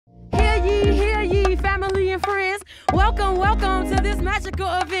family and friends. Welcome, welcome to this magical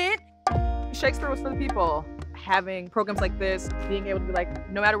event. Shakespeare was for the people. Having programs like this, being able to be like,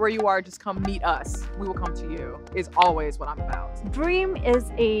 no matter where you are, just come meet us. We will come to you, is always what I'm about. Dream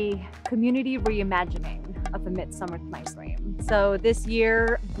is a community reimagining of the Midsummer time frame. So this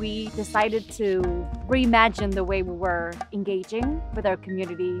year, we decided to reimagine the way we were engaging with our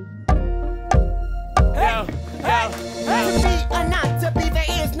community. To be or not to be, there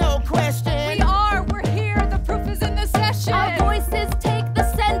is no question. We're here, the proof is in the session. Our voices take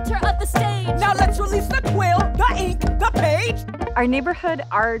the center of the stage. Now let's release the quill, the ink, the page. Our neighborhood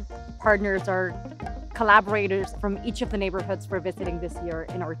art partners are collaborators from each of the neighborhoods we're visiting this year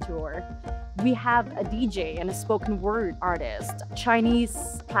in our tour. We have a DJ and a spoken word artist,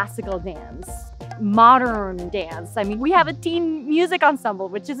 Chinese classical dance, modern dance. I mean, we have a teen music ensemble,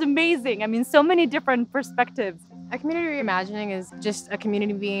 which is amazing. I mean, so many different perspectives. A community reimagining is just a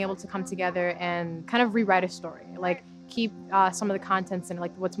community being able to come together and kind of rewrite a story. Like keep some of the contents and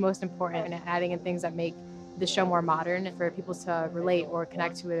like what's most important and adding in things that make the show more modern for people to relate or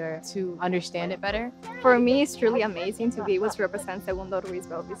connect to it or to understand it better. For me, it's truly amazing to be able to represent Segundo Ruiz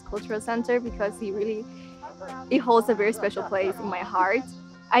Belvis Cultural Center because it holds a very special place in my heart.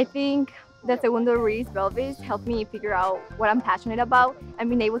 I think that Segundo Ruiz Belvis helped me figure out what I'm passionate about and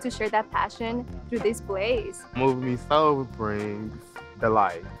being able to share that passion through this place. Movie Soul brings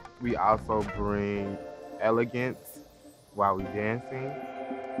delight. We also bring elegance while we dancing.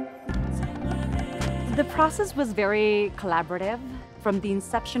 The process was very collaborative. From the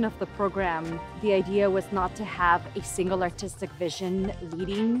inception of the program, the idea was not to have a single artistic vision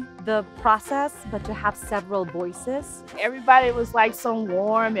leading the process, but to have several voices. Everybody was like so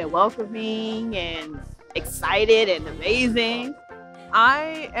warm and welcoming and excited and amazing.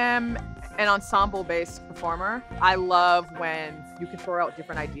 I am an ensemble-based performer. I love when you can throw out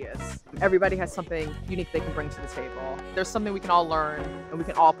different ideas. Everybody has something unique they can bring to the table. There's something we can all learn and we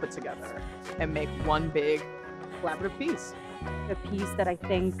can all put together and make one big collaborative piece. A piece that I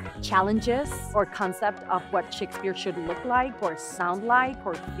think challenges our concept of what Shakespeare should look like or sound like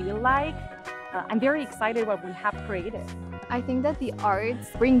or feel like. I'm very excited what we have created. I think that the arts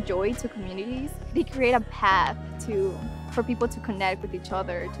bring joy to communities. They create a path for people to connect with each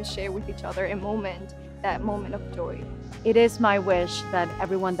other, to share with each other that moment of joy. It is my wish that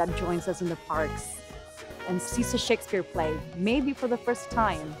everyone that joins us in the parks and sees a Shakespeare play, maybe for the first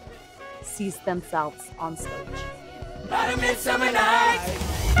time, sees themselves on stage. By the midsummer night.